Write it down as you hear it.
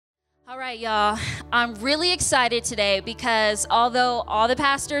All right, y'all. I'm really excited today because although all the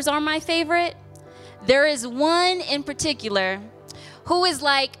pastors are my favorite, there is one in particular who is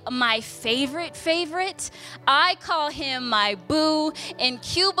like my favorite. I call him my boo. In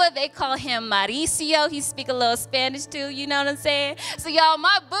Cuba, they call him Mauricio. He speaks a little Spanish too, you know what I'm saying? So y'all,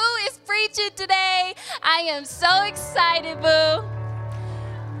 my boo is preaching today. I am so excited, boo.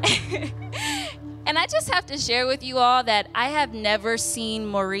 And I just have to share with you all that I have never seen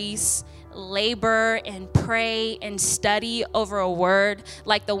Maurice labor and pray and study over a word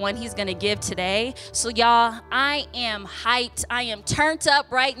like the one he's gonna give today. So y'all, I am hyped. I am turned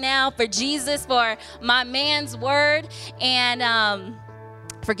up right now for Jesus, for my man's word. And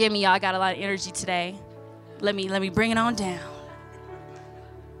forgive me, y'all, I got a lot of energy today. Let me bring it on down.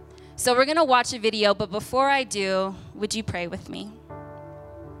 So we're gonna watch a video, but before I do, would you pray with me?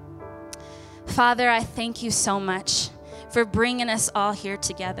 Father, I thank you so much for bringing us all here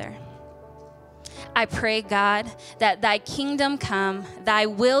together. I pray, God, that thy kingdom come, thy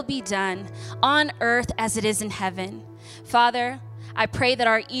will be done on earth as it is in heaven. Father, I pray that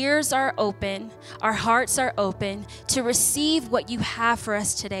our ears are open, our hearts are open to receive what you have for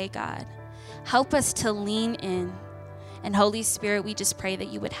us today, God. Help us to lean in. And Holy Spirit, we just pray that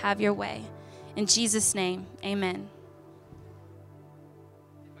you would have your way. In Jesus' name, amen.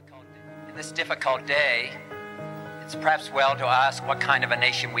 In this difficult day, it's perhaps well to ask what kind of a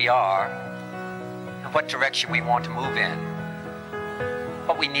nation we are and what direction we want to move in.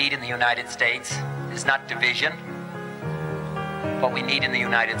 What we need in the United States is not division. What we need in the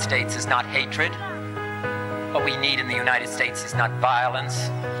United States is not hatred. What we need in the United States is not violence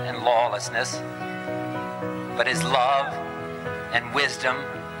and lawlessness, but is love and wisdom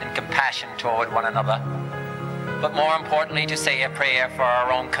and compassion toward one another. But more importantly, to say a prayer for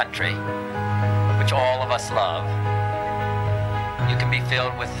our own country, which all of us love. You can be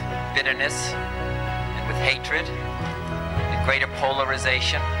filled with bitterness and with hatred and greater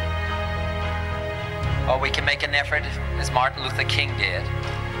polarization. Or we can make an effort, as Martin Luther King did,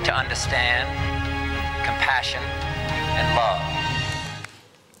 to understand compassion and love.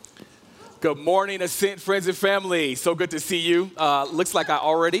 Good morning, Ascent friends and family. So good to see you. Looks like I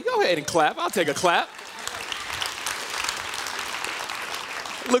already, go ahead and clap. I'll take a clap.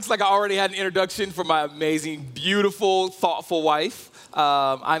 Looks like I already had an introduction for my amazing, beautiful, thoughtful wife.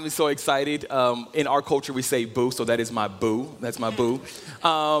 I'm so excited. In our culture, we say boo, so that is my boo. That's my boo.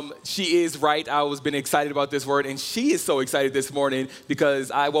 She is right. I was been excited about this word, and she is so excited this morning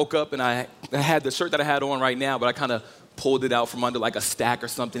because I woke up and I had the shirt that I had on right now, but I kind of pulled it out from under like a stack or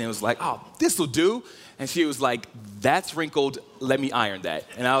something and was like, oh, this will do. And she was like, that's wrinkled. Let me iron that.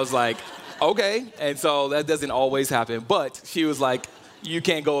 And I was like, okay. And so that doesn't always happen, but she was like, you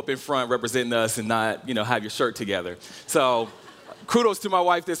can't go up in front representing us and not, have your shirt together. So kudos to my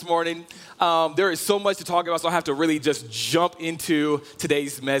wife this morning. There is so much to talk about, so I have to really just jump into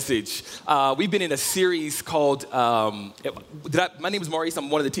today's message. We've been in a series called, my name is Maurice. I'm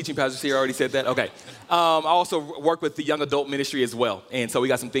one of the teaching pastors here. I already said that. Okay. I also work with the young adult ministry as well. And so we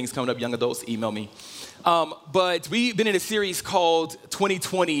got some things coming up. Young adults, email me. But we've been in a series called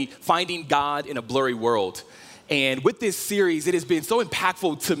 2020, Finding God in a Blurry World. And with this series, it has been so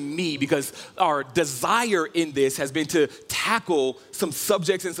impactful to me because our desire in this has been to tackle some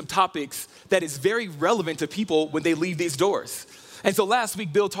subjects and some topics that is very relevant to people when they leave these doors. And so last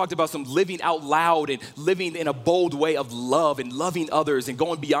week, Bill talked about some living out loud and living in a bold way of love and loving others and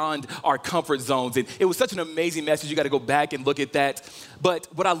going beyond our comfort zones. And it was such an amazing message. You got to go back and look at that. But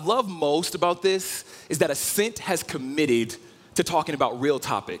what I love most about this is that Ascent has committed to talking about real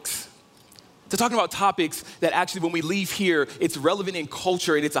topics. To talking about topics that actually, when we leave here, it's relevant in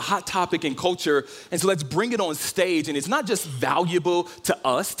culture and it's a hot topic in culture. And so let's bring it on stage. And it's not just valuable to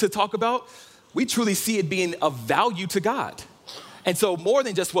us to talk about. We truly see it being of value to God. And so more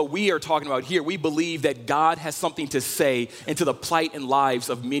than just what we are talking about here, we believe that God has something to say into the plight and lives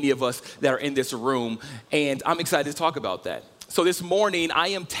of many of us that are in this room. And I'm excited to talk about that. So this morning, I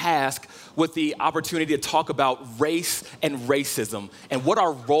am tasked with the opportunity to talk about race and racism and what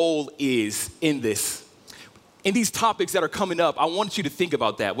our role is in this. In these topics that are coming up, I want you to think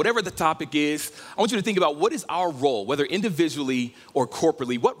about that. Whatever the topic is, I want you to think about what is our role, whether individually or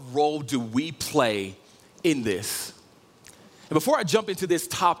corporately, what role do we play in this? And before I jump into this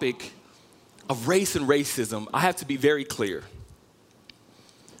topic of race and racism, I have to be very clear.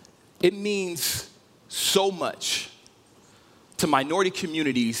 It means so much to minority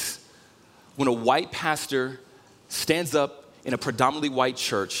communities when a white pastor stands up in a predominantly white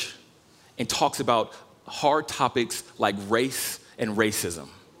church and talks about hard topics like race and racism.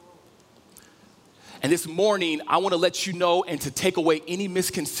 And this morning, I want to let you know and to take away any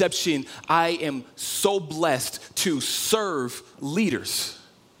misconception, I am so blessed to serve leaders.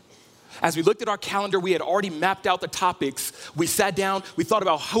 As we looked at our calendar, we had already mapped out the topics. We sat down, we thought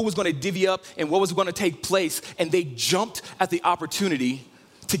about who was going to divvy up and what was going to take place, and they jumped at the opportunity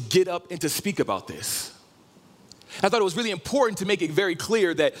to get up and to speak about this. I thought it was really important to make it very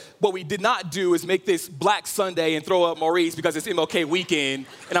clear that what we did not do is make this Black Sunday and throw up Maurice because it's MLK weekend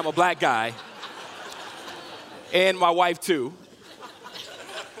and I'm a black guy. And my wife too.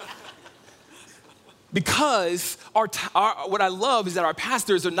 Because what I love is that our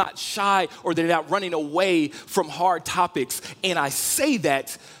pastors are not shy or they're not running away from hard topics. And I say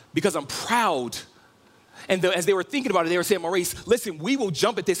that because I'm proud. And as they were thinking about it, they were saying, Maurice, listen, we will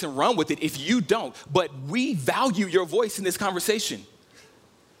jump at this and run with it if you don't. But we value your voice in this conversation.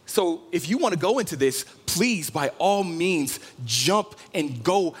 So if you want to go into this, please, by all means, jump and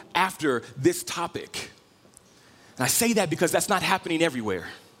go after this topic. And I say that because that's not happening everywhere.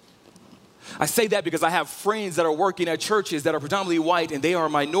 I say that because I have friends that are working at churches that are predominantly white and they are a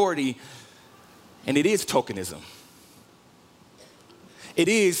minority, and it is tokenism. It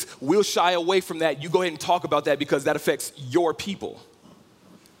is, we'll shy away from that. You go ahead and talk about that because that affects your people.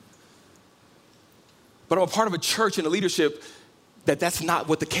 But I'm a part of a church and a leadership that's not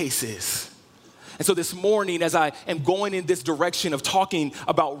what the case is. And so this morning, as I am going in this direction of talking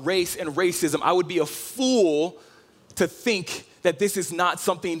about race and racism, I would be a fool to think that this is not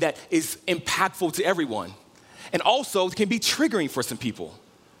something that is impactful to everyone. And also, it can be triggering for some people.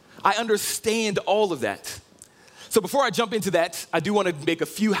 I understand all of that. So before I jump into that, I do want to make a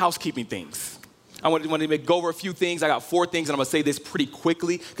few housekeeping things. I want to go over a few things. I got 4 things, and I'm going to say this pretty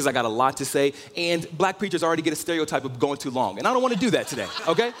quickly because I got a lot to say. And black preachers already get a stereotype of going too long, and I don't want to do that today,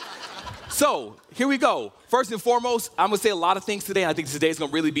 okay? So here we go. First and foremost, I'm going to say a lot of things today, and I think today is going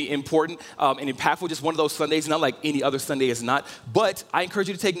to really be important and impactful. Just one of those Sundays, not like any other Sunday is not. But I encourage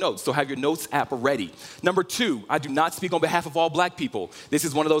you to take notes, so have your notes app ready. Number 2, I do not speak on behalf of all black people. This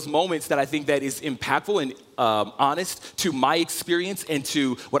is one of those moments that I think that is impactful and honest to my experience and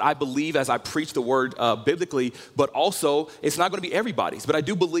to what I believe as I preach the word biblically, but also it's not going to be everybody's. But I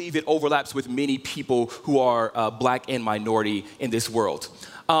do believe it overlaps with many people who are black and minority in this world.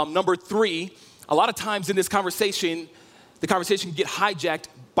 Number 3, a lot of times in this conversation, the conversation can get hijacked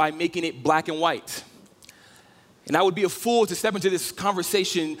by making it black and white. And I would be a fool to step into this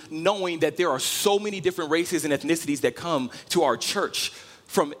conversation knowing that there are so many different races and ethnicities that come to our church,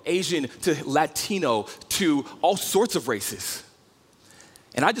 from Asian to Latino to all sorts of races.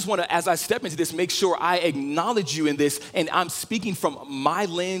 And I just want to, as I step into this, make sure I acknowledge you in this, and I'm speaking from my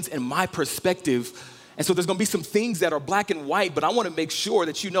lens and my perspective. And so there's going to be some things that are black and white, but I want to make sure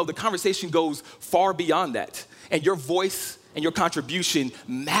that you know the conversation goes far beyond that. And your voice and your contribution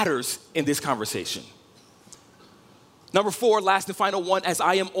matters in this conversation. Number 4, last and final one, as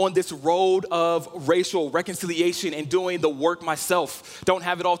I am on this road of racial reconciliation and doing the work myself. Don't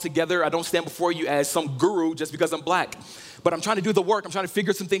have it all together. I don't stand before you as some guru just because I'm black. But I'm trying to do the work. I'm trying to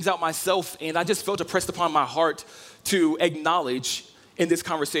figure some things out myself. And I just felt impressed upon my heart to acknowledge in this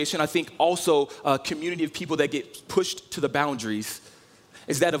conversation, I think also a community of people that get pushed to the boundaries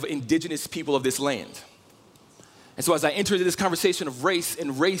is that of indigenous people of this land. And so as I enter into this conversation of race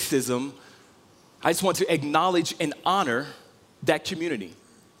and racism, I just want to acknowledge and honor that community.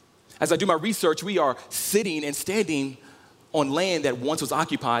 As I do my research, we are sitting and standing on land that once was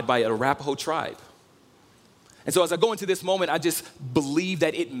occupied by an Arapaho tribe. And so as I go into this moment, I just believe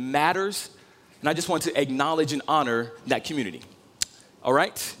that it matters, and I just want to acknowledge and honor that community. All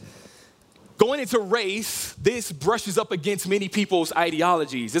right? Going into race, this brushes up against many people's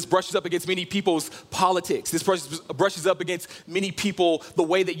ideologies. This brushes up against many people's politics. This brushes up against many people, the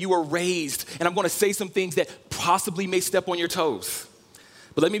way that you were raised. And I'm going to say some things that possibly may step on your toes.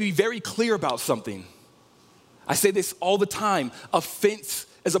 But let me be very clear about something. I say this all the time. Offense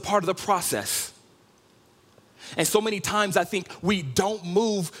is a part of the process. And so many times I think we don't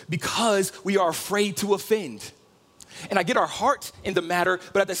move because we are afraid to offend. And I get our heart in the matter,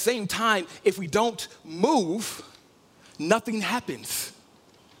 but at the same time, if we don't move, nothing happens.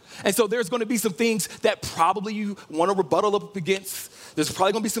 And so there's going to be some things that probably you want to rebuttal up against. There's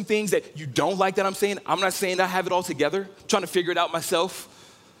probably going to be some things that you don't like that I'm saying. I'm not saying I have it all together. I'm trying to figure it out myself.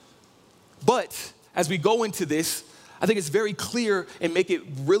 But as we go into this, I think it's very clear and make it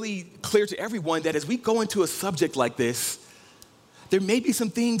really clear to everyone that as we go into a subject like this, there may be some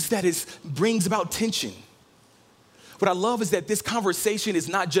things that brings about tension. What I love is that this conversation is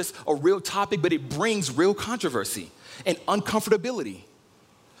not just a real topic, but it brings real controversy and uncomfortability.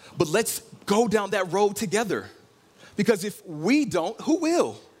 But let's go down that road together. Because if we don't, who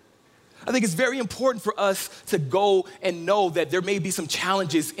will? I think it's very important for us to go and know that there may be some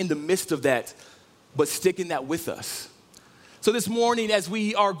challenges in the midst of that, but sticking that with us. So this morning, as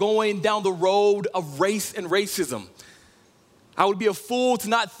we are going down the road of race and racism, I would be a fool to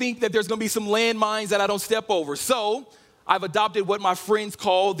not think that there's gonna be some landmines that I don't step over. So I've adopted what my friends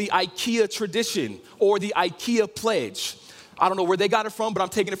call the IKEA tradition or the IKEA pledge. I don't know where they got it from, but I'm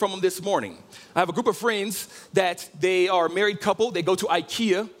taking it from them this morning. I have a group of friends that they are a married couple. They go to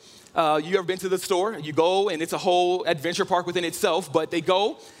IKEA. You ever been to the store? You go, and it's a whole adventure park within itself, but they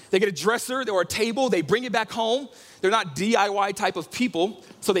go, they get a dresser or a table, they bring it back home. They're not DIY type of people,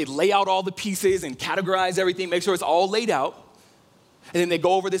 so they lay out all the pieces and categorize everything, make sure it's all laid out. And then they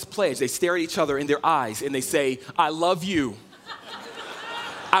go over this pledge. They stare at each other in their eyes, and they say, I love you.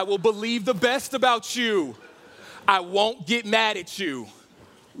 I will believe the best about you. I won't get mad at you.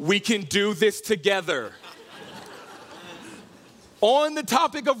 We can do this together. On the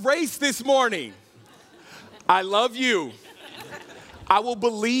topic of race this morning, I love you. I will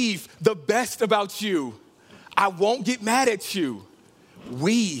believe the best about you. I won't get mad at you.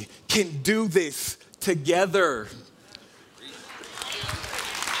 We can do this together.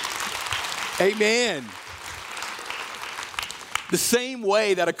 Amen. The same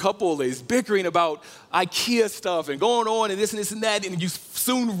way that a couple is bickering about IKEA stuff and going on and this and that, and you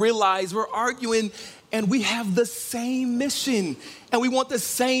soon realize we're arguing and we have the same mission and we want the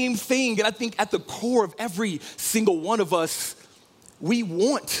same thing. And I think at the core of every single one of us, we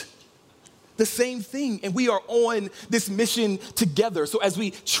want the same thing, and we are on this mission together. So as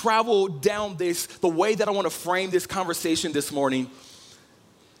we travel down this, the way that I want to frame this conversation this morning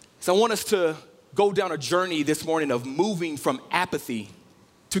is I want us to go down a journey this morning of moving from apathy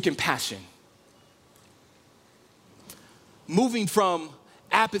to compassion. Moving from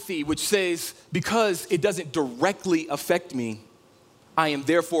apathy, which says, because it doesn't directly affect me, I am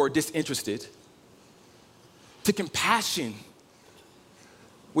therefore disinterested, to compassion,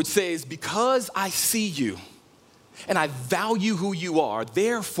 which says, because I see you and I value who you are,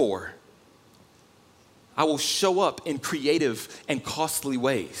 therefore, I will show up in creative and costly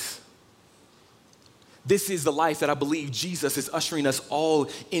ways. This is the life that I believe Jesus is ushering us all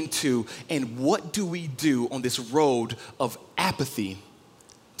into. And what do we do on this road of apathy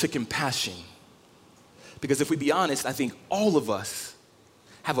to compassion? Because if we be honest, I think all of us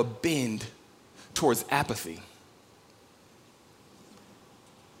have a bend towards apathy.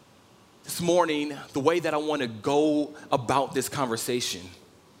 This morning, the way that I want to go about this conversation,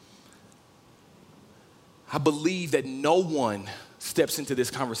 I believe that no one steps into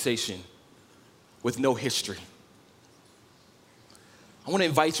this conversation with no history. I want to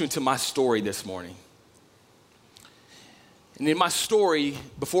invite you into my story this morning. And in my story,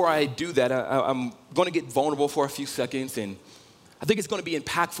 before I do that, I'm going to get vulnerable for a few seconds, and I think it's going to be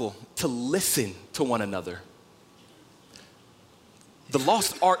impactful to listen to one another. The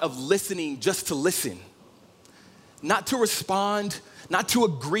lost art of listening just to listen. Not to respond, not to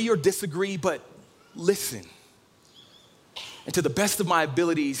agree or disagree, but listen. And to the best of my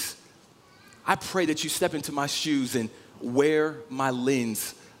abilities, I pray that you step into my shoes and wear my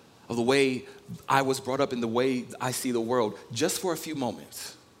lens of the way I was brought up and the way I see the world just for a few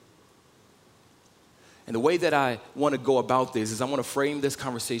moments. And the way that I want to go about this is I want to frame this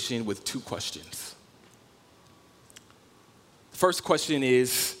conversation with two questions. First question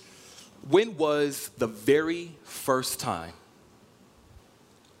is, when was the very first time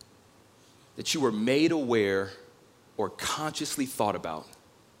that you were made aware or consciously thought about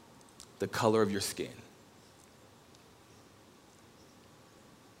the color of your skin?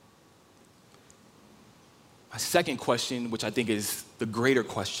 My second question, which I think is the greater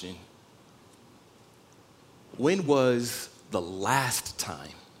question, when was the last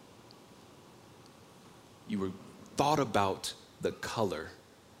time you were thought about the color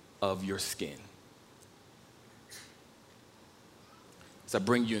of your skin? As I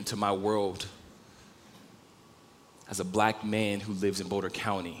bring you into my world as a black man who lives in Boulder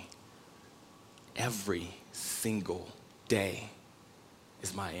County, every single day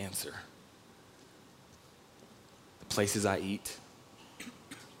is my answer. The places I eat,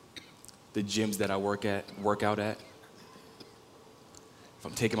 the gyms that I work out at, if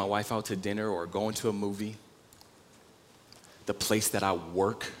I'm taking my wife out to dinner or going to a movie, the place that I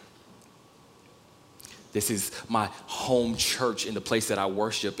work. This is my home church and the place that I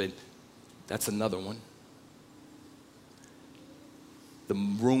worship, and that's another one. The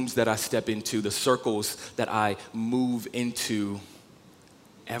rooms that I step into, the circles that I move into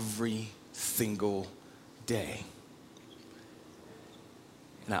every single day.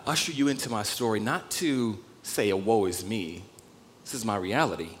 And I usher you into my story not to say, oh, woe is me. This is my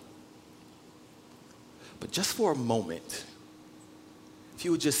reality. But just for a moment, if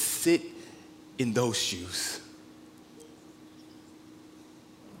you would just sit in those shoes.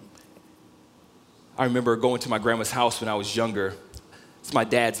 I remember going to my grandma's house when I was younger. It's my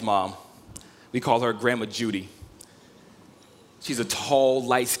dad's mom. We call her Grandma Judy. She's a tall,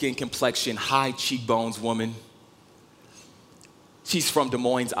 light-skinned complexion, high cheekbones woman. She's from Des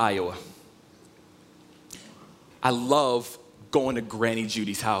Moines, Iowa. I love going to Granny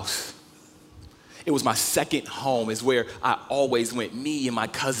Judy's house. It was my second home. It's where I always went, me and my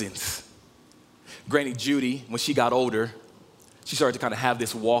cousins. Granny Judy, when she got older, she started to kind of have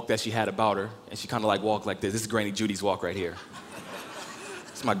this walk that she had about her, and she kind of like walked like this. This is Granny Judy's walk right here.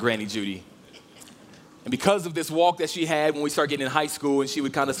 It's my Granny Judy. And because of this walk that she had when we started getting in high school, and she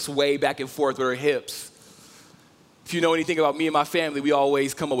would kind of sway back and forth with her hips, if you know anything about me and my family, we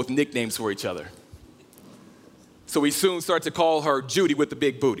always come up with nicknames for each other. So we soon start to call her Judy with the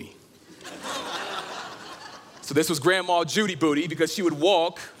big booty. So this was Grandma Judy Booty because she would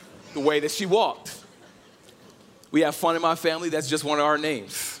walk the way that she walked. We have fun in my family. That's just one of our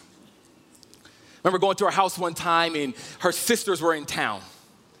names. I remember going to her house one time and her sisters were in town.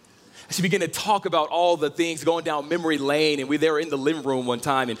 She began to talk about all the things going down memory lane, and they were in the living room one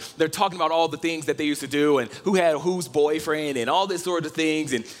time, and they're talking about all the things that they used to do and who had whose boyfriend and all this sort of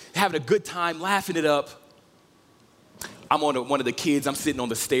things and having a good time, laughing it up. I'm one of the kids. I'm sitting on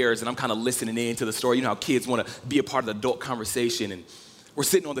the stairs, and I'm kind of listening in to the story. You know how kids want to be a part of the adult conversation, and we're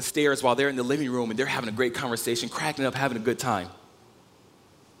sitting on the stairs while they're in the living room, and they're having a great conversation, cracking up, having a good time.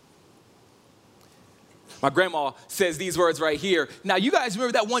 My grandma says these words right here. Now, you guys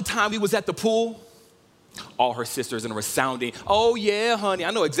remember that one time we was at the pool? All her sisters in a resounding, oh yeah, honey,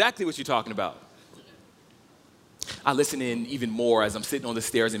 I know exactly what you're talking about. I listen in even more as I'm sitting on the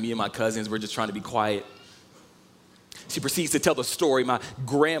stairs, and me and my cousins, we're just trying to be quiet. She proceeds to tell the story. My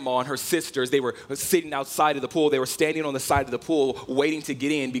grandma and her sisters, they were sitting outside of the pool. They were standing on the side of the pool waiting to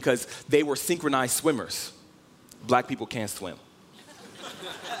get in because they were synchronized swimmers. Black people can't swim.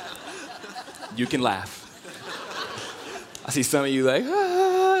 You can laugh. I see some of you like,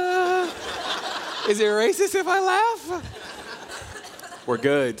 is it racist if I laugh? We're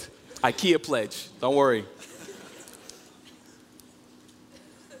good. IKEA pledge, don't worry.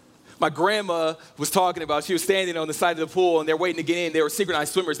 My grandma was talking about, she was standing on the side of the pool and they're waiting to get in. They were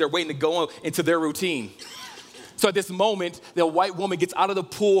synchronized swimmers. They're waiting to go into their routine. So at this moment, the white woman gets out of the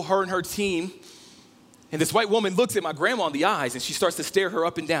pool, her and her team, and this white woman looks at my grandma in the eyes and she starts to stare her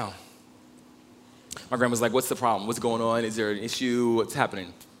up and down. My grandma's like, what's the problem? What's going on? Is there an issue? What's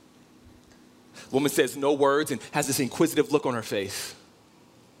happening? The woman says no words and has this inquisitive look on her face.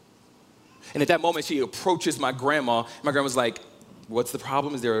 And at that moment, she approaches my grandma. My grandma's like, what's the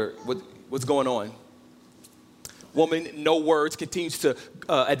problem? Is there, what's going on? Woman, no words, continues to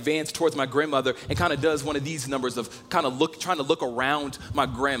advance towards my grandmother and kind of does one of these numbers of kind of trying to look around my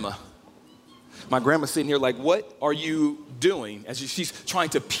grandma. My grandma's sitting here like, what are you doing? As she's trying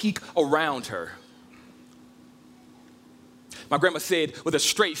to peek around her. My grandma said with a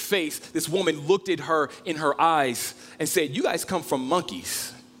straight face, this woman looked at her in her eyes and said, you guys come from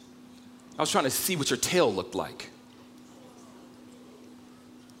monkeys. I was trying to see what your tail looked like.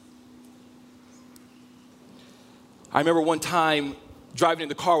 I remember one time driving in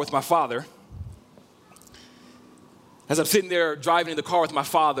the car with my father. As I'm sitting there driving in the car with my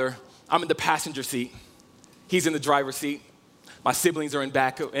father, I'm in the passenger seat. He's in the driver's seat. My siblings are in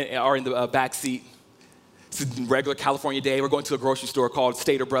the back seat. It's a regular California day. We're going to a grocery store called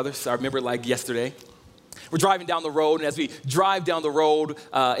Stater Brothers. I remember it like yesterday. We're driving down the road, and as we drive down the road,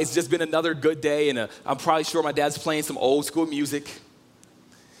 it's just been another good day, and I'm probably sure my dad's playing some old school music.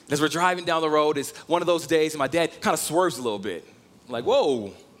 And as we're driving down the road, it's one of those days, and my dad kind of swerves a little bit. I'm like,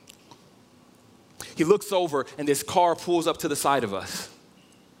 whoa. He looks over, and this car pulls up to the side of us.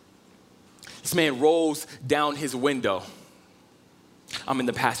 This man rolls down his window. I'm in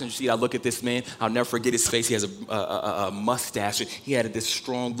the passenger seat. I look at this man. I'll never forget his face. He has a mustache. He had this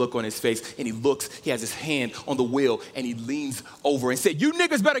strong look on his face. And he has his hand on the wheel, and he leans over and said, you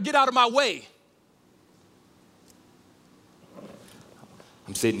niggas better get out of my way.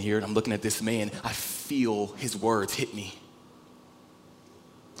 I'm sitting here, and I'm looking at this man. I feel his words hit me.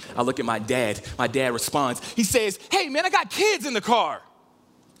 I look at my dad. My dad responds. He says, hey, man, I got kids in the car.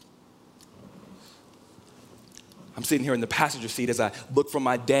 I'm sitting here in the passenger seat as I look from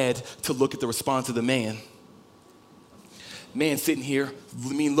my dad to look at the response of the man. Man sitting here,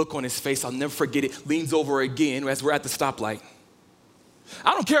 mean look on his face, I'll never forget it, leans over again as we're at the stoplight.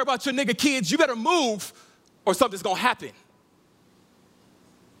 I don't care about your nigga kids, you better move or something's gonna happen.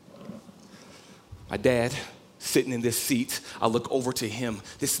 My dad sitting in this seat. I look over to him,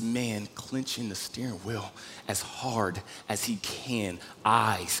 this man clenching the steering wheel as hard as he can,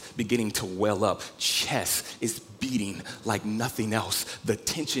 eyes beginning to well up, chest is beating like nothing else. The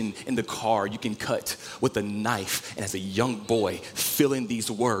tension in the car you can cut with a knife. And as a young boy, feeling these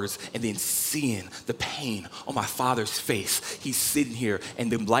words and then seeing the pain on my father's face, he's sitting here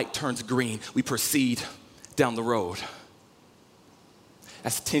and the light turns green. We proceed down the road.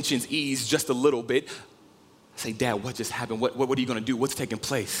 As tensions ease just a little bit, I say, Dad, what just happened? What are you gonna do? What's taking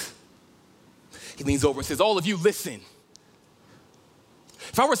place? He leans over and says, all of you listen.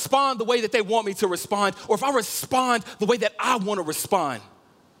 If I respond the way that they want me to respond, or if I respond the way that I wanna respond,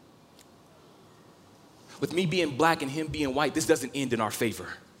 with me being black and him being white, this doesn't end in our favor.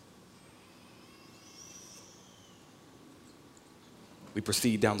 We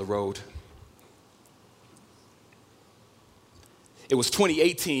proceed down the road. It was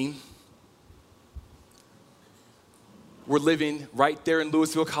 2018. We're living right there in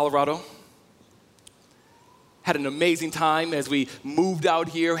Louisville, Colorado. Had an amazing time as we moved out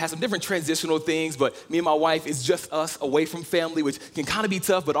here, had some different transitional things, but me and my wife, it's just us away from family, which can kind of be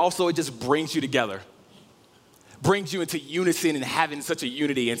tough, but also it just brings you together. Brings you into unison and having such a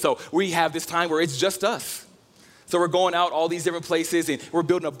unity. And so we have this time where it's just us. So we're going out all these different places and we're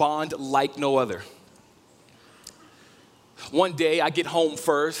building a bond like no other. One day I get home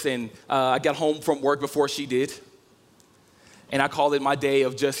first and I got home from work before she did. And I call it my day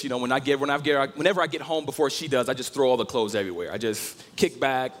of just, whenever I get home before she does, I just throw all the clothes everywhere. I just kick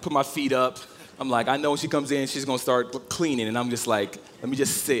back, put my feet up. I'm like, I know when she comes in, she's gonna start cleaning. And I'm just like, let me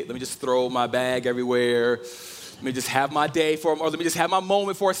just sit. Let me just throw my bag everywhere. Let me just have my day or let me just have my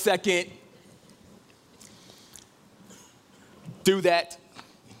moment for a second. Do that,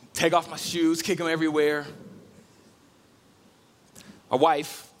 take off my shoes, kick them everywhere. My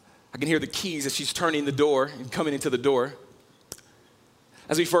wife, I can hear the keys as she's turning the door and coming into the door.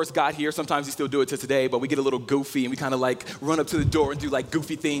 As we first got here, sometimes we still do it to today, but we get a little goofy and we kind of like run up to the door and do like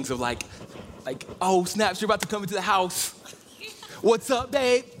goofy things of like, oh, snaps, you're about to come into the house. What's up,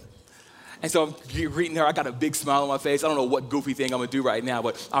 babe? And so I'm greeting her. I got a big smile on my face. I don't know what goofy thing I'm gonna do right now,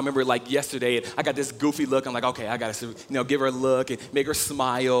 but I remember like yesterday, I got this goofy look. I'm like, okay, I gotta give her a look and make her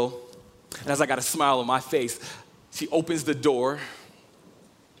smile. And as I got a smile on my face, she opens the door.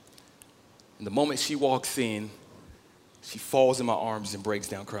 And the moment she walks in, she falls in my arms and breaks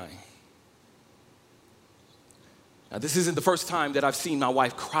down crying. Now, this isn't the first time that I've seen my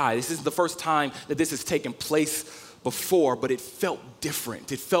wife cry. This isn't the first time that this has taken place before, but it felt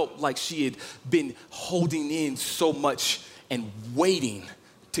different. It felt like she had been holding in so much and waiting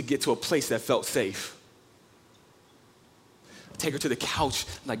to get to a place that felt safe. I take her to the couch.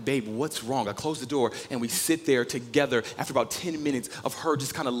 I'm like, babe, what's wrong? I close the door and we sit there together after about 10 minutes of her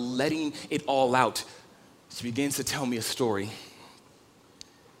just kind of letting it all out. She begins to tell me a story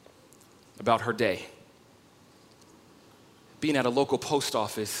about her day. Being at a local post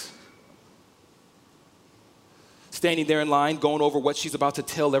office, standing there in line, going over what she's about to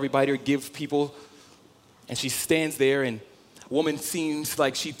tell everybody or give people, and she stands there and a woman seems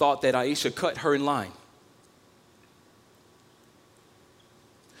like she thought that Aisha cut her in line.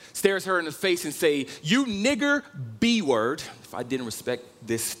 Stares her in the face and say, you nigger B word. If I didn't respect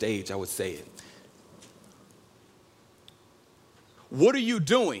this stage, I would say it. What are you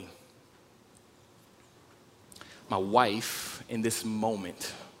doing? My wife, in this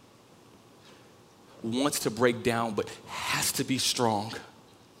moment, wants to break down, but has to be strong,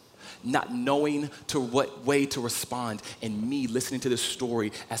 not knowing to what way to respond, and me listening to this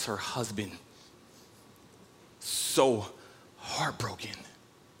story as her husband, so heartbroken,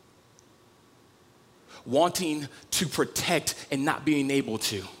 wanting to protect and not being able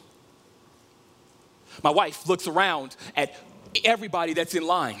to. My wife looks around at everybody that's in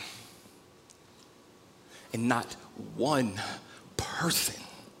line, and not one person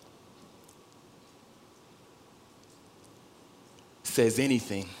says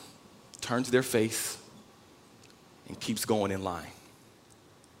anything, turns their face, and keeps going in line.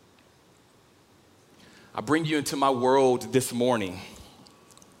 I bring you into my world this morning,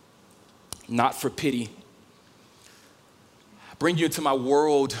 not for pity. I bring you into my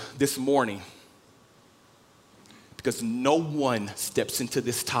world this morning because no one steps into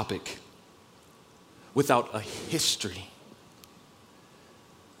this topic without a history.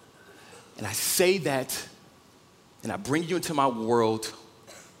 And I say that, and I bring you into my world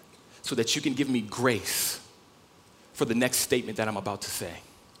so that you can give me grace for the next statement that I'm about to say.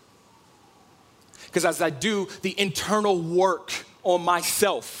 Because as I do the internal work on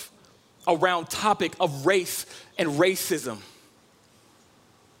myself around topic of race and racism,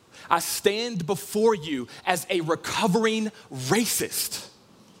 I stand before you as a recovering racist.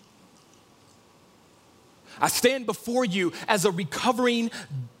 I stand before you as a recovering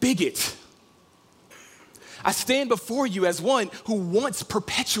bigot. I stand before you as one who once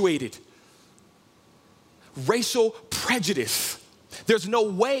perpetuated racial prejudice. There's no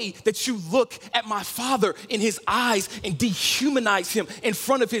way that you look at my father in his eyes and dehumanize him in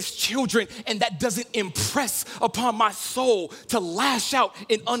front of his children, and that doesn't impress upon my soul to lash out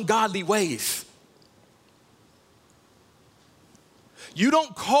in ungodly ways. You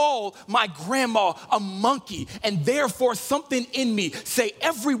don't call my grandma a monkey and therefore something in me say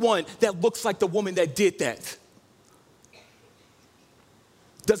everyone that looks like the woman that did that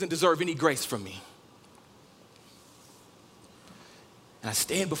doesn't deserve any grace from me. And I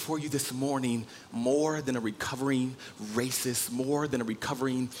stand before you this morning more than a recovering racist, more than a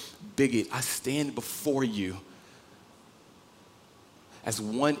recovering bigot. I stand before you as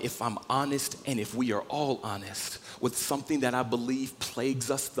one, if I'm honest, and if we are all honest, with something that I believe plagues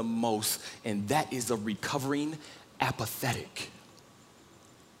us the most, and that is a recovering apathetic.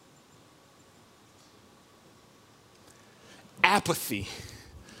 Apathy,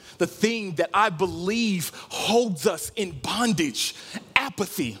 the thing that I believe holds us in bondage.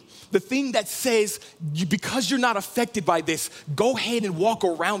 Apathy, the thing that says, because you're not affected by this, go ahead and walk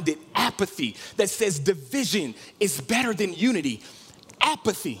around it. Apathy, that says division is better than unity.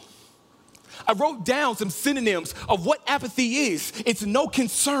 Apathy. I wrote down some synonyms of what apathy is. It's no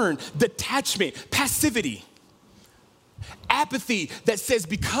concern, detachment, passivity. Apathy that says,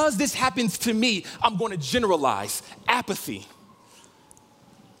 because this happens to me, I'm going to generalize. Apathy.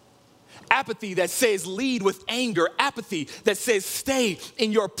 Apathy that says lead with anger. Apathy that says stay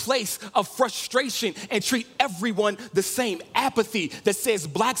in your place of frustration and treat everyone the same. Apathy that says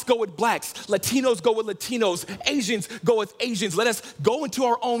blacks go with blacks, Latinos go with Latinos, Asians go with Asians. Let us go into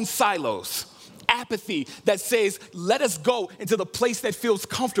our own silos. Apathy that says, let us go into the place that feels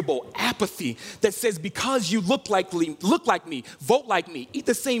comfortable. Apathy that says, because you look like me, vote like me, eat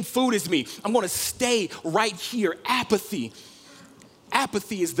the same food as me, I'm going to stay right here. Apathy.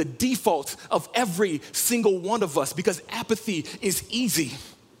 Apathy is the default of every single one of us because apathy is easy.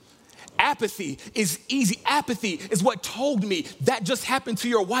 Apathy is easy. Apathy is what told me that just happened to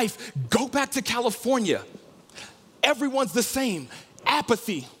your wife. Go back to California. Everyone's the same.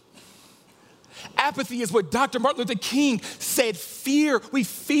 Apathy. Apathy is what Dr. Martin Luther King said, we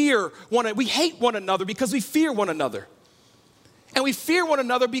hate one another because we fear one another. And we fear one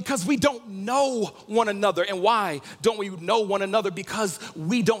another because we don't know one another. And why don't we know one another? Because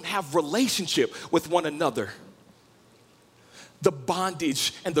we don't have relationship with one another. The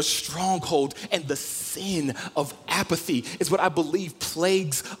bondage and the stronghold and the sin of apathy is what I believe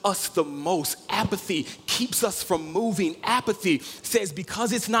plagues us the most. Apathy keeps us from moving. Apathy says,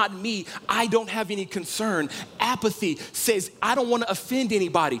 because it's not me, I don't have any concern. Apathy says, I don't want to offend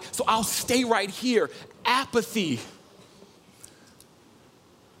anybody, so I'll stay right here. Apathy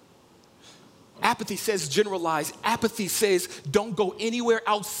says generalize. Apathy says don't go anywhere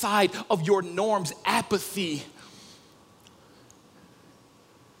outside of your norms. Apathy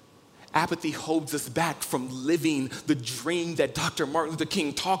holds us back from living the dream that Dr. Martin Luther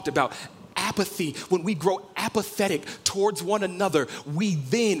King talked about. Apathy, when we grow apathetic towards one another, we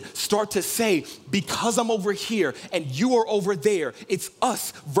then start to say, because I'm over here and you are over there, it's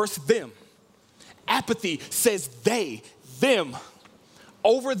us versus them. Apathy says they, them,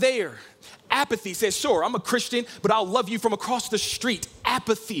 over there. Apathy says, sure, I'm a Christian, but I'll love you from across the street.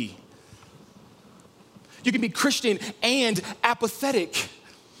 Apathy. You can be Christian and apathetic.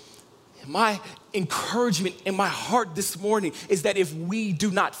 My encouragement in my heart this morning is that if we do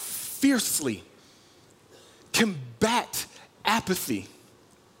not fiercely combat apathy,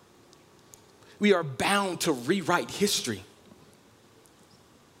 we are bound to rewrite history.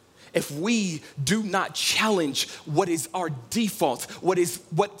 If we do not challenge what is our default,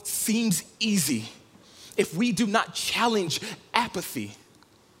 what seems easy, if we do not challenge apathy,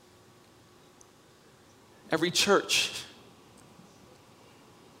 every church,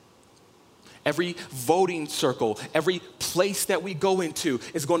 every voting circle, every place that we go into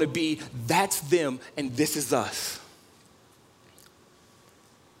is going to be, that's them and this is us.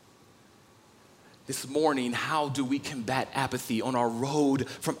 This morning, how do we combat apathy on our road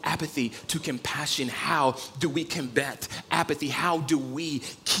from apathy to compassion? How do we combat apathy? How do we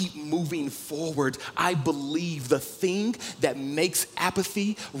keep moving forward? I believe the thing that makes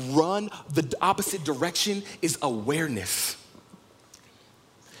apathy run the opposite direction is awareness.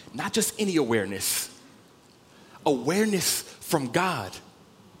 Not just any awareness, awareness from God.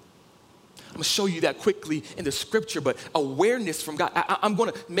 I'm going to show you that quickly in the scripture, but awareness from God. I'm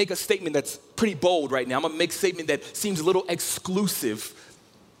going to make a statement that's pretty bold right now. I'm going to make a statement that seems a little exclusive.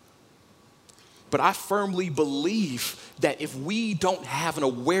 But I firmly believe that if we don't have an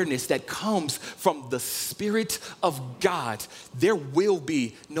awareness that comes from the Spirit of God, there will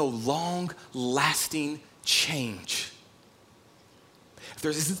be no long-lasting change. If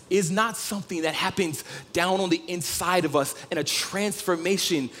there is not something that happens down on the inside of us and a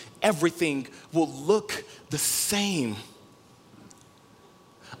transformation, everything will look the same.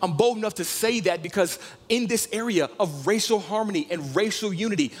 I'm bold enough to say that because in this area of racial harmony and racial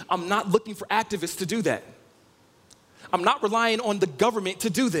unity, I'm not looking for activists to do that. I'm not relying on the government to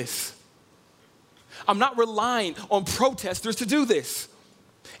do this. I'm not relying on protesters to do this.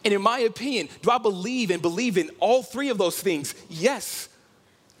 And in my opinion, do I believe in all three of those things? Yes.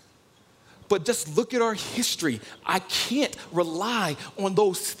 But just look at our history. I can't rely on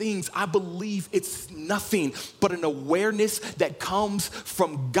those things. I believe it's nothing but an awareness that comes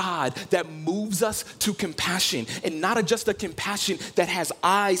from God that moves us to compassion. And not just a compassion that has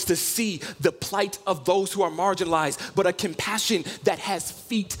eyes to see the plight of those who are marginalized, but a compassion that has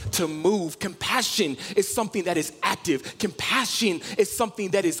feet to move. Compassion is something that is active. Compassion is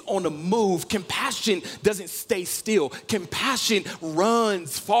something that is on the move. Compassion doesn't stay still. Compassion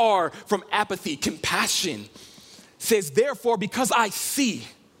runs far from apathy. Compassion says, therefore, because I see,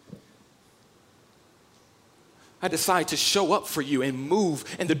 I decide to show up for you and move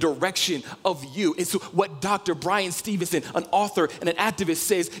in the direction of you. It's what Dr. Brian Stevenson, an author and an activist,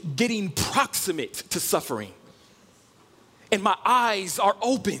 says, getting proximate to suffering. And my eyes are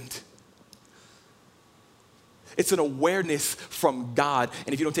opened. It's an awareness from God.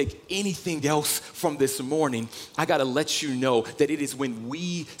 And if you don't take anything else from this morning, I got to let you know that it is when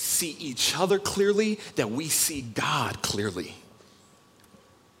we see each other clearly that we see God clearly.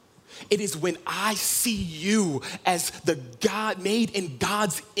 It is when I see you as the God made in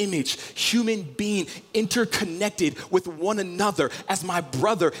God's image, human being interconnected with one another as my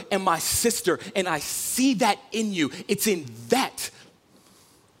brother and my sister, and I see that in you. It's in that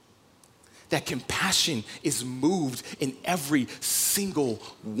compassion is moved in every single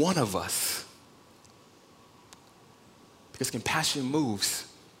one of us. Because compassion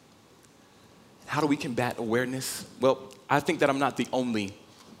moves. How do we combat awareness? Well, I think that I'm not the only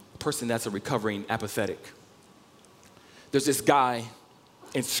person that's a recovering apathetic. There's this guy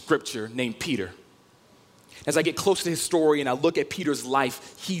in scripture named Peter. As I get close to his story and I look at Peter's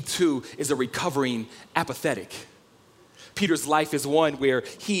life, he too is a recovering apathetic. Peter's life is one where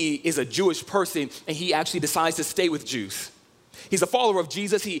he is a Jewish person and he actually decides to stay with Jews. He's a follower of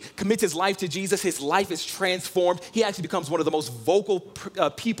Jesus. He commits his life to Jesus. His life is transformed. He actually becomes one of the most vocal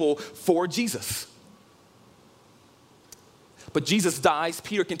people for Jesus. But Jesus dies.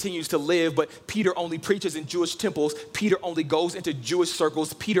 Peter continues to live, but Peter only preaches in Jewish temples. Peter only goes into Jewish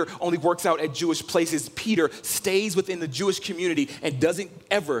circles. Peter only works out at Jewish places. Peter stays within the Jewish community and doesn't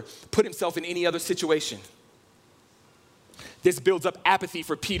ever put himself in any other situation. This builds up apathy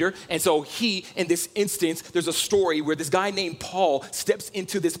for Peter. And so he, in this instance, there's a story where this guy named Paul steps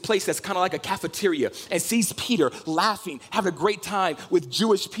into this place that's kind of like a cafeteria and sees Peter laughing, having a great time with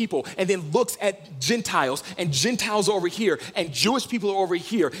Jewish people, and then looks at Gentiles, and Gentiles are over here, and Jewish people are over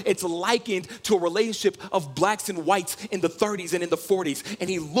here. It's likened to a relationship of blacks and whites in the 30s and in the 40s.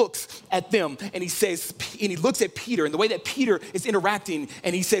 And he looks at them and he says, and he looks at Peter and the way that Peter is interacting,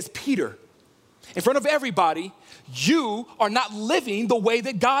 and he says, Peter, in front of everybody, you are not living the way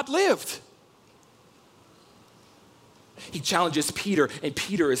that God lived. He challenges Peter, and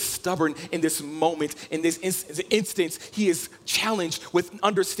Peter is stubborn in this moment. In this instance, he is challenged with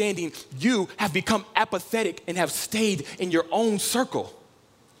understanding you have become apathetic and have stayed in your own circle.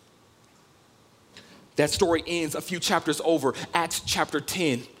 That story ends a few chapters over, Acts chapter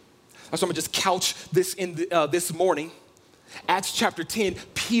 10. So I'm going to just couch this in this morning. Acts chapter 10,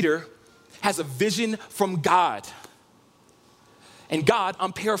 Peter has a vision from God. And God,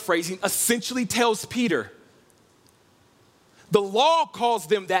 I'm paraphrasing, essentially tells Peter, the law calls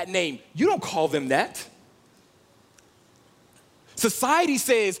them that name. You don't call them that. Society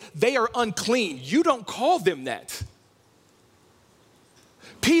says they are unclean. You don't call them that.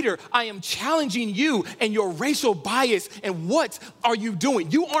 Peter, I am challenging you and your racial bias, and what are you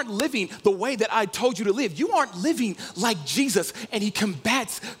doing? You aren't living the way that I told you to live. You aren't living like Jesus. And he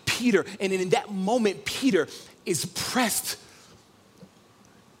combats Peter, and in that moment, Peter is pressed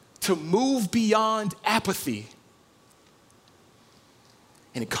to move beyond apathy.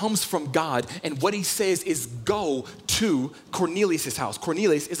 And it comes from God, and what he says is go to Cornelius' house.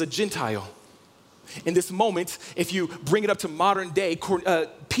 Cornelius is a Gentile. In this moment, if you bring it up to modern day,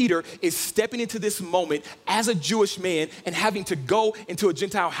 Peter is stepping into this moment as a Jewish man and having to go into a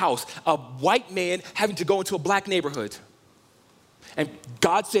Gentile house, a white man having to go into a black neighborhood. And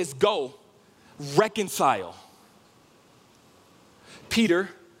God says, go, reconcile. Peter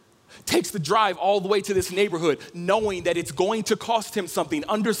takes the drive all the way to this neighborhood, knowing that it's going to cost him something,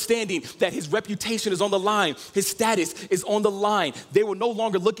 understanding that his reputation is on the line, his status is on the line. They will no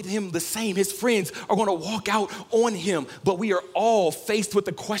longer look at him the same. His friends are going to walk out on him. But we are all faced with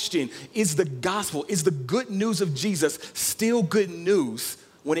the question, is the gospel, is the good news of Jesus still good news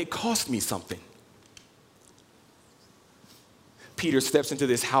when it cost me something? Peter steps into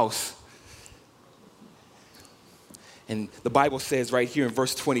this house. And the Bible says right here in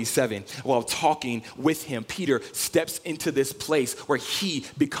verse 27, while talking with him, Peter steps into this place where he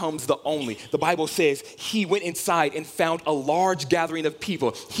becomes the only. The Bible says he went inside and found a large gathering of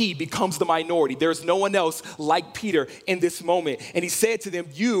people. He becomes the minority. There's no one else like Peter in this moment. And he said to them,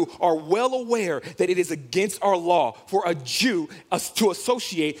 you are well aware that it is against our law for a Jew to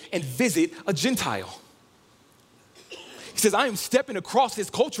associate and visit a Gentile. He says, I am stepping across this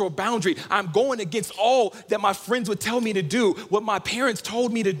cultural boundary. I'm going against all that my friends would tell me to do, what my parents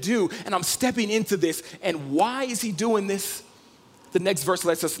told me to do, and I'm stepping into this. And why is he doing this? The next verse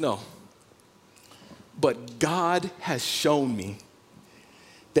lets us know. But God has shown me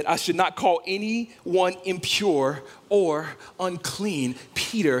that I should not call anyone impure or unclean.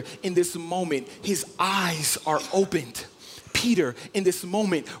 Peter, in this moment, his eyes are opened. Peter, in this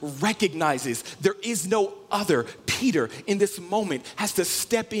moment, recognizes there is no other. Peter, in this moment, has to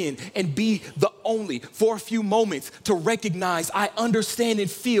step in and be the only for a few moments to recognize, I understand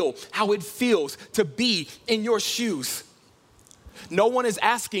and feel how it feels to be in your shoes. No one is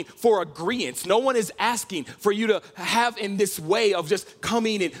asking for agreeance. No one is asking for you to have in this way of just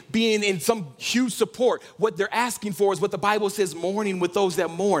coming and being in some huge support. What they're asking for is what the Bible says, mourning with those that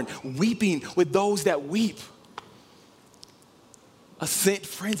mourn, weeping with those that weep. Ascent,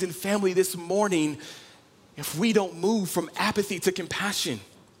 friends and family, this morning, if we don't move from apathy to compassion,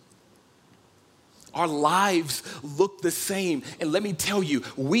 our lives look the same. And let me tell you,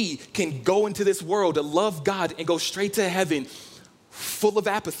 we can go into this world to love God and go straight to heaven full of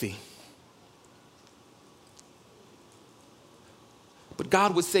apathy. But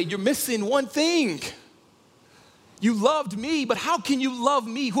God would say, you're missing one thing. You loved me, but how can you love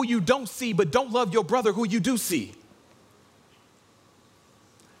me who you don't see, but don't love your brother who you do see?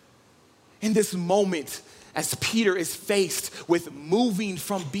 In this moment, as Peter is faced with moving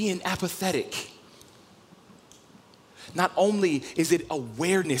from being apathetic, not only is it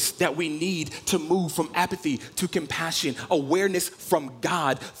awareness that we need to move from apathy to compassion, awareness from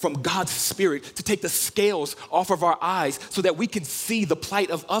God's Spirit, to take the scales off of our eyes so that we can see the plight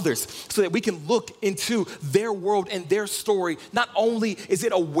of others, so that we can look into their world and their story. Not only is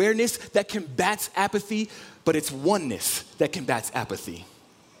it awareness that combats apathy, but it's oneness that combats apathy.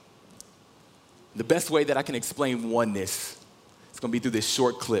 The best way that I can explain oneness is going to be through this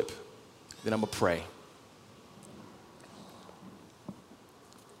short clip. Then I'm going to pray.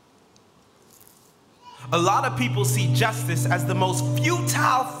 A lot of people see justice as the most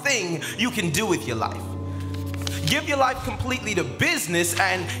futile thing you can do with your life. Give your life completely to business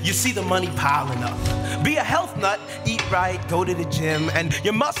and you see the money piling up. Be a health nut, eat right, go to the gym, and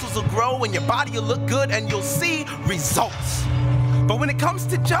your muscles will grow and your body will look good and you'll see results. But when it comes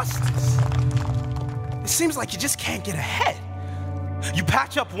to justice, it seems like you just can't get ahead. You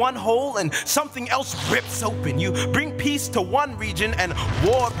patch up one hole and something else rips open. You bring peace to one region and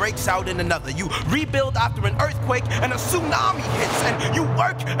war breaks out in another. You rebuild after an earthquake and a tsunami hits, and you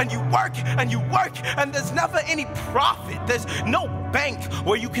work and you work and you work, and there's never any profit. There's no bank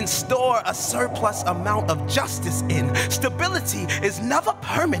where you can store a surplus amount of justice in. Stability is never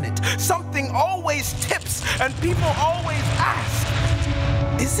permanent. Something always tips, and people always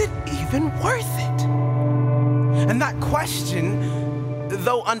ask, is it even worth it? And that question,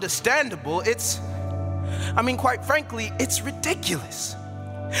 though understandable, quite frankly, it's ridiculous.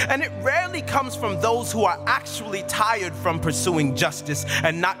 And it rarely comes from those who are actually tired from pursuing justice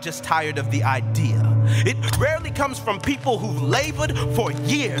and not just tired of the idea. It rarely comes from people who've labored for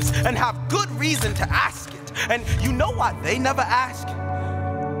years and have good reason to ask it. And you know why they never ask?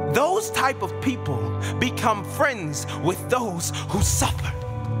 Those type of people become friends with those who suffer.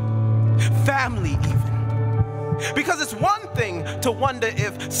 Family even. Because it's one thing to wonder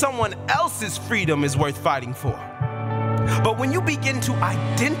if someone else's freedom is worth fighting for. But when you begin to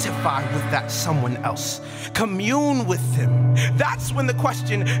identify with that someone else, commune with them, that's when the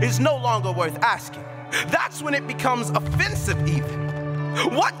question is no longer worth asking. That's when it becomes offensive even.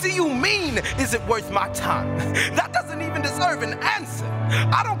 What do you mean, is it worth my time? That doesn't even even deserve an answer.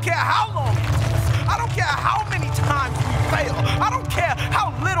 I don't care how long it takes. I don't care how many times we fail. I don't care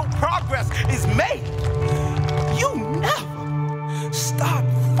how little progress is made. You never stop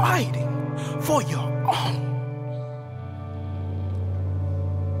fighting for your own.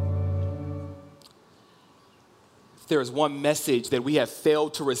 There is one message that we have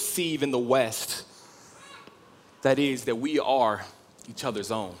failed to receive in the West. That is that we are each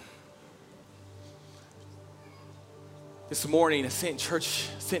other's own. This morning, I sent church,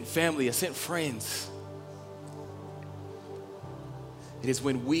 I sent family, I sent friends. It is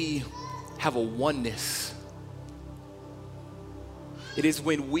when we have a oneness. It is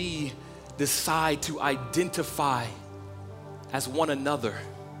when we decide to identify as one another.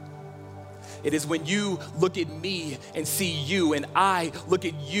 It is when you look at me and see you, and I look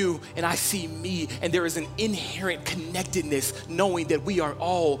at you and I see me, and there is an inherent connectedness knowing that we are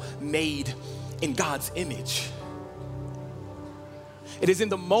all made in God's image. It is in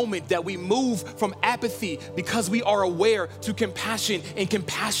the moment that we move from apathy because we are aware to compassion, and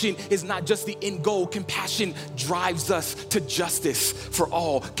compassion is not just the end goal. Compassion drives us to justice for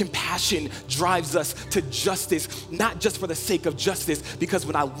all. Compassion drives us to justice, not just for the sake of justice, because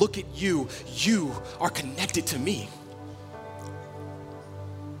when I look at you, you are connected to me.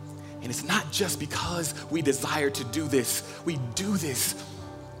 And it's not just because we desire to do this. We do this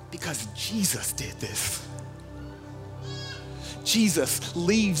because Jesus did this. Jesus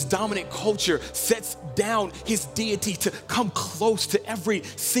leaves dominant culture, sets down his deity to come close to every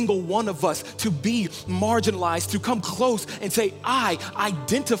single one of us, to be marginalized, to come close and say, I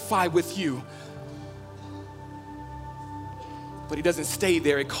identify with you. But he doesn't stay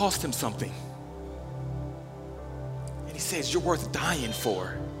there. It cost him something. And he says, you're worth dying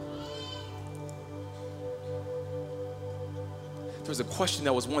for. There was a question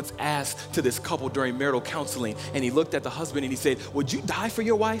that was once asked to this couple during marital counseling, and he looked at the husband and he said, would you die for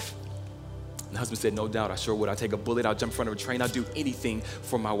your wife? And the husband said, no doubt, I sure would. I'll take a bullet, I'll jump in front of a train, I'll do anything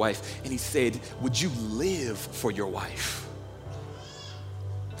for my wife. And he said, would you live for your wife?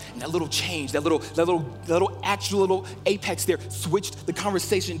 And that little change, that little actual apex there switched the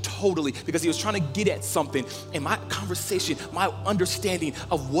conversation totally, because he was trying to get at something. And my conversation, my understanding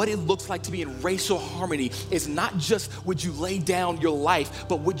of what it looks like to be in racial harmony is not just would you lay down your life,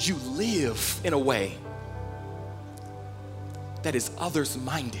 but would you live in a way that is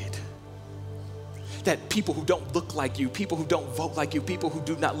others-minded. That people who don't look like you, people who don't vote like you, people who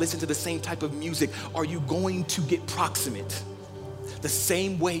do not listen to the same type of music, are you going to get proximate the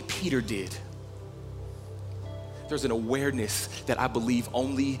same way Peter did? There's an awareness that I believe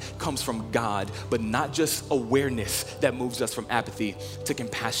only comes from God, but not just awareness that moves us from apathy to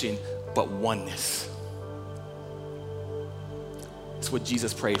compassion, but oneness. It's what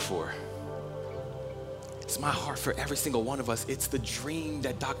Jesus prayed for. It's my heart for every single one of us. It's the dream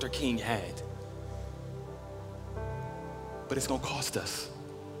that Dr. King had. But it's gonna cost us.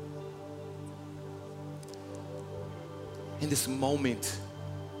 In this moment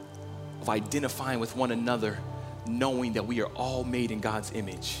of identifying with one another, knowing that we are all made in God's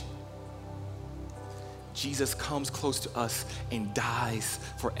image, Jesus comes close to us and dies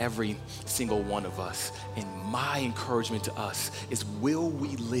for every single one of us. And my encouragement to us is, will we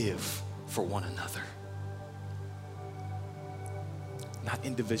live for one another? Not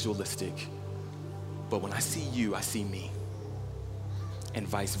individualistic, but when I see you, I see me, and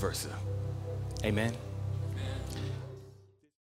vice versa. Amen.